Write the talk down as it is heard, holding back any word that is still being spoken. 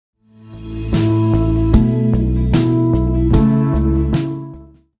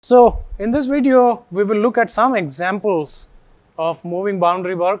So in this video, we will look at some examples of moving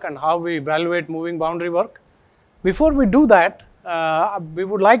boundary work and how we evaluate moving boundary work. Before we do that, we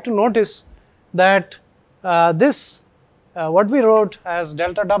would like to notice that what we wrote as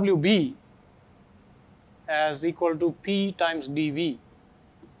delta WB as equal to P times dV,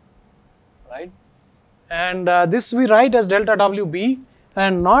 right? And this we write as delta WB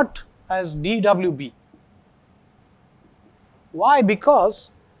and not as dWB. Why?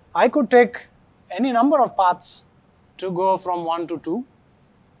 Because I could take any number of paths to go from 1 to 2,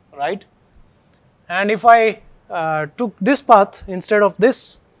 right? And if I took this path instead of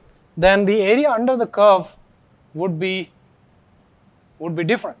this, then the area under the curve would be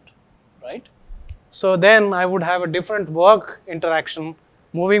different, right? So then I would have a different work interaction,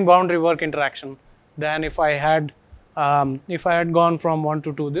 moving boundary work interaction, than if I had gone from 1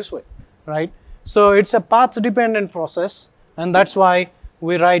 to 2 this way, right? So it's a path dependent process, and that's why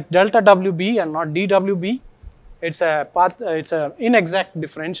we write delta WB and not dWB. It's a path, it's an inexact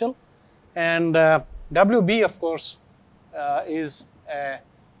differential, and WB of course is a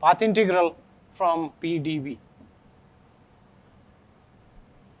path integral from P dV.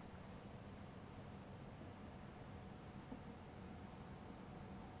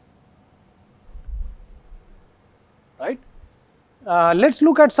 Right? Let's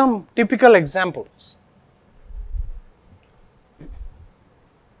look at some typical examples.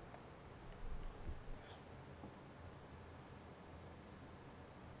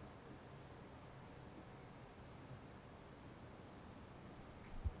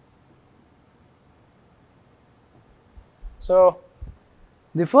 So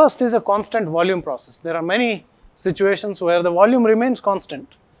the first is a constant volume process. There are many situations where the volume remains constant,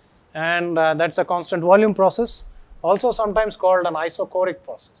 and that's a constant volume process, also sometimes called an isochoric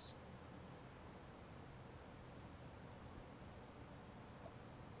process.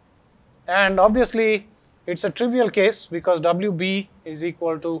 And obviously it's a trivial case because WB is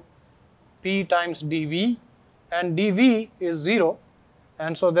equal to P times dV, and dV is 0,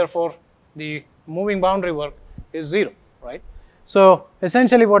 and so therefore the moving boundary work is 0, right? So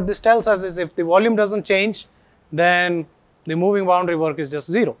essentially what this tells us is if the volume doesn't change, then the moving boundary work is just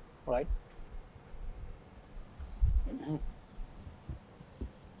 0, right?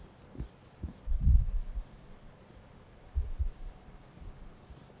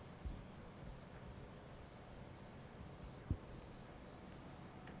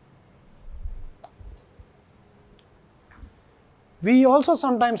 We also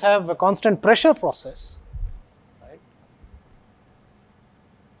sometimes have a constant pressure process, right?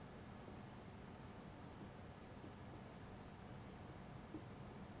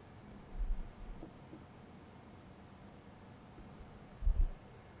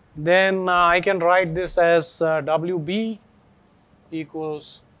 Then I can write this as WB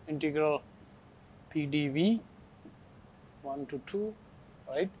equals integral P dV 1 to 2,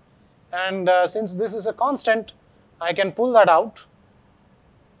 right? And since this is a constant, I can pull that out.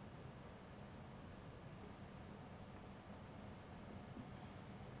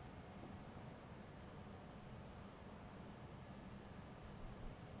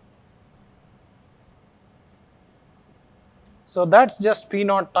 So that's just P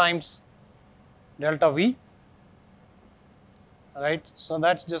naught times delta V, right? So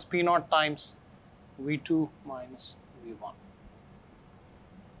that's just P naught times V2 minus V1.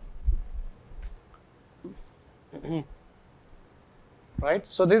 Right?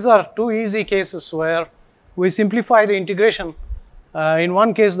 So these are two easy cases where we simplify the integration. In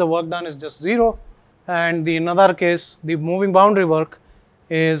one case the work done is just 0, and in another case the moving boundary work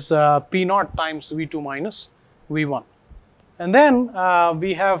is P naught times V2 minus V1. And then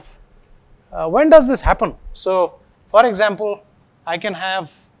we have, when does this happen? So for example, I can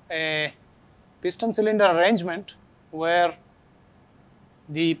have a piston cylinder arrangement where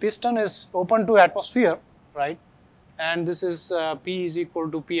the piston is open to atmosphere, right? And this is P is equal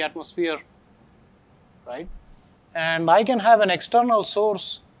to P atmosphere, right? And I can have an external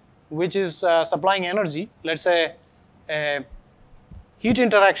source which is supplying energy, let's say a heat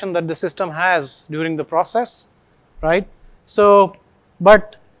interaction that the system has during the process, right? So,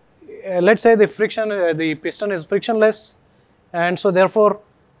 but let's say the piston is frictionless, and so therefore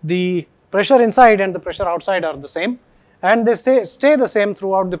the pressure inside and the pressure outside are the same, and they stay the same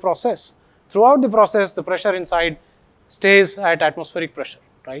throughout the process. Throughout the process, the pressure inside stays at atmospheric pressure,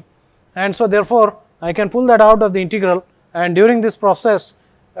 right? And so therefore I can pull that out of the integral, and during this process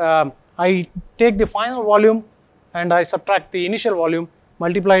I take the final volume and I subtract the initial volume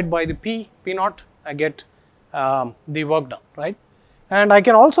multiplied by the P naught, I get the work done, right? And I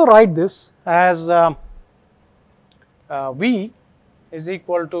can also write this as V is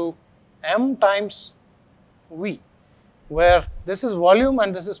equal to m times v, where this is volume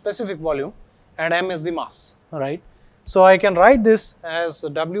and this is specific volume and m is the mass, right? So I can write this as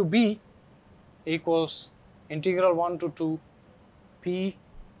Wb equals integral 1 to 2 p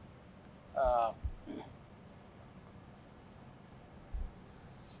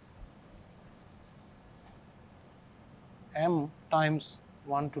m times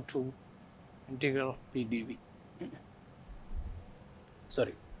 1 to 2 integral p dv.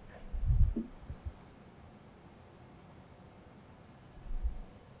 Sorry.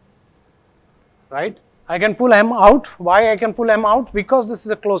 Right? I can pull m out. Why I can pull m out? Because this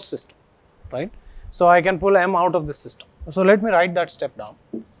is a closed system, right? So I can pull m out of this system. So let me write that step down.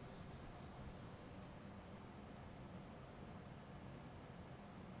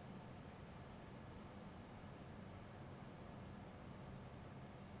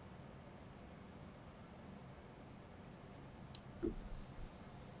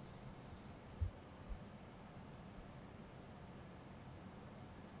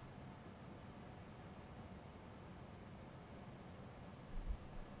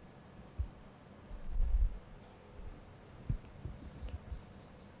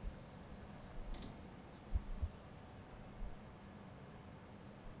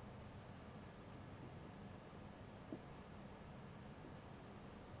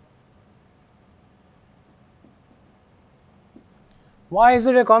 Why is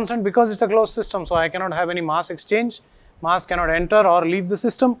it a constant? Because it's a closed system, so I cannot have any mass exchange. Mass cannot enter or leave the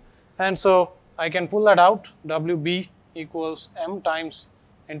system, and so I can pull that out. Wb equals m times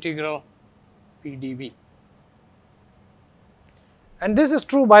integral p dv. And this is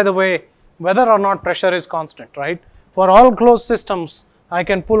true, by the way, whether or not pressure is constant, right? For all closed systems, I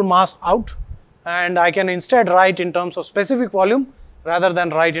can pull mass out, and I can instead write in terms of specific volume rather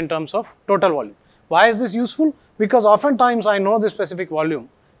than write in terms of total volume. Why is this useful? Because oftentimes I know the specific volume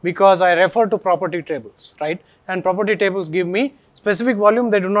because I refer to property tables, right? And property tables give me specific volume.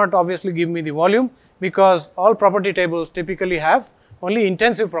 They do not obviously give me the volume because all property tables typically have only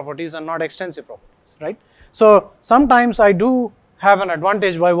intensive properties and not extensive properties, right? So sometimes I do have an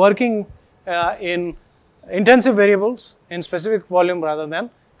advantage by working in intensive variables in specific volume rather than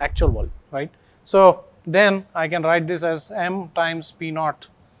actual volume, right? So then I can write this as m times p naught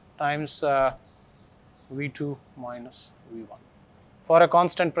times V2 minus V1 for a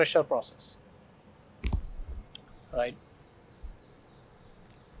constant pressure process, right?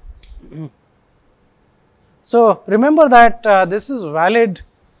 So remember that this is valid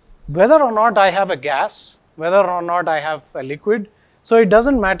whether or not I have a gas, whether or not I have a liquid. So it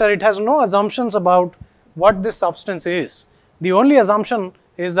doesn't matter, it has no assumptions about what this substance is. The only assumption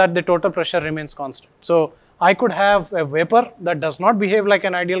is that the total pressure remains constant. So I could have a vapor that does not behave like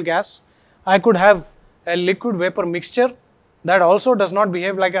an ideal gas. I could have a liquid vapor mixture that also does not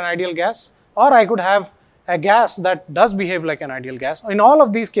behave like an ideal gas, or I could have a gas that does behave like an ideal gas. In all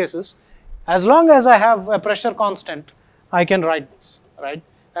of these cases, as long as I have a pressure constant, I can write this, right?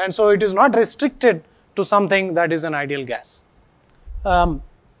 And so it is not restricted to something that is an ideal gas.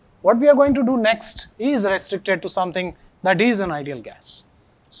 What we are going to do next is restricted to something that is an ideal gas.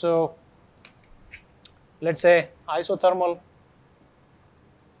 So let's say isothermal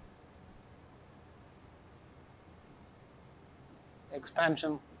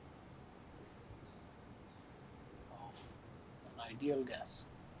expansion of an ideal gas.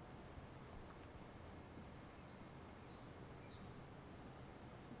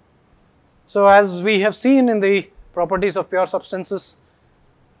 So as we have seen in the properties of pure substances,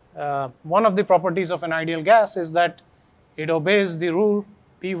 one of the properties of an ideal gas is that it obeys the rule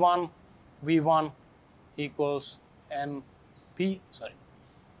P1 V1 equals P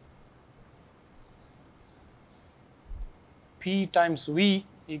times V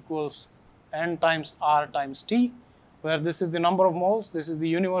equals N times R times T, where this is the number of moles, this is the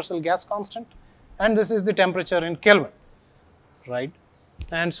universal gas constant, and this is the temperature in Kelvin, right?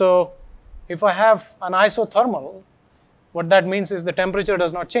 And so if I have an isothermal, what that means is the temperature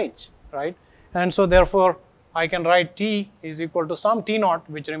does not change, right? And so therefore I can write T is equal to some T naught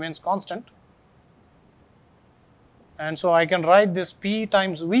which remains constant. And so I can write this P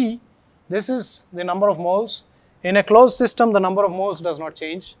times V, this is the number of moles. In a closed system, the number of moles does not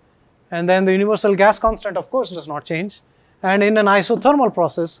change, and then the universal gas constant of course does not change, and in an isothermal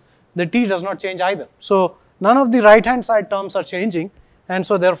process, the T does not change either. So none of the right hand side terms are changing, and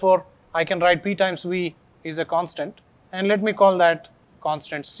so therefore I can write P times V is a constant, and let me call that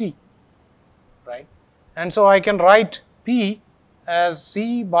constant C, right? And so I can write P as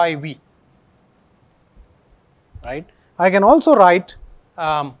C by V, right? I can also write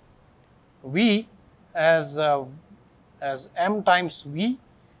V as as m times v,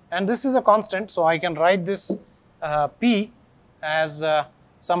 and this is a constant, so I can write this p as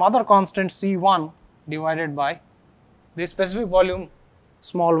some other constant C1 divided by the specific volume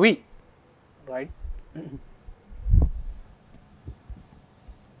small v, right.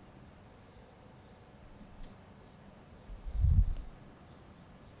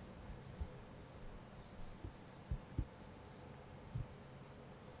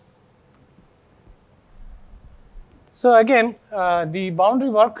 So again, the boundary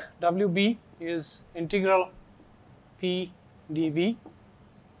work Wb is integral p dv.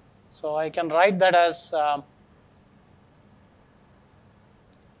 So I can write that as I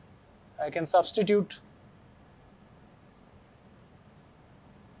can substitute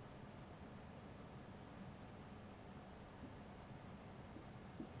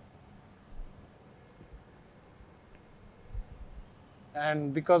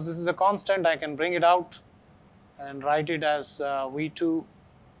and because this is a constant, I can bring it out and write it as V2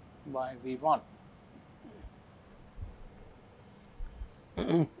 by V1.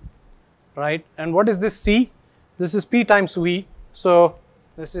 Right, and what is this C? This is P times V, so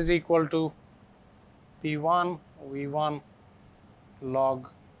this is equal to P1 V1 log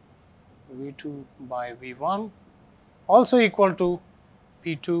V2 by V1, also equal to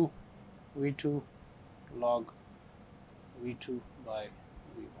P2 V2 log V2 by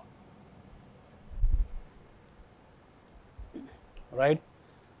V1. Right,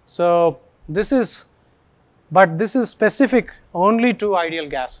 so this is, but this is specific only to ideal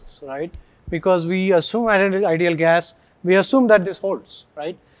gases, right, because we assume ideal gas, we assume that this holds,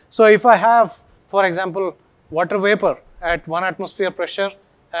 right. So if I have, for example, water vapor at 1 atmosphere pressure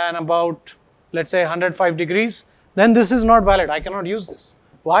and about, let's say, 105 degrees, then this is not valid, I cannot use this.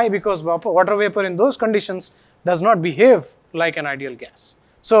 Why? Because water vapor in those conditions does not behave like an ideal gas.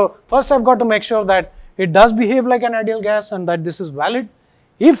 So first I've got to make sure that it does behave like an ideal gas and that this is valid.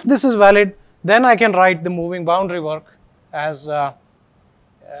 If this is valid, then I can write the moving boundary work as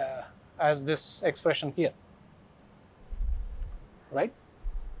this expression here, right.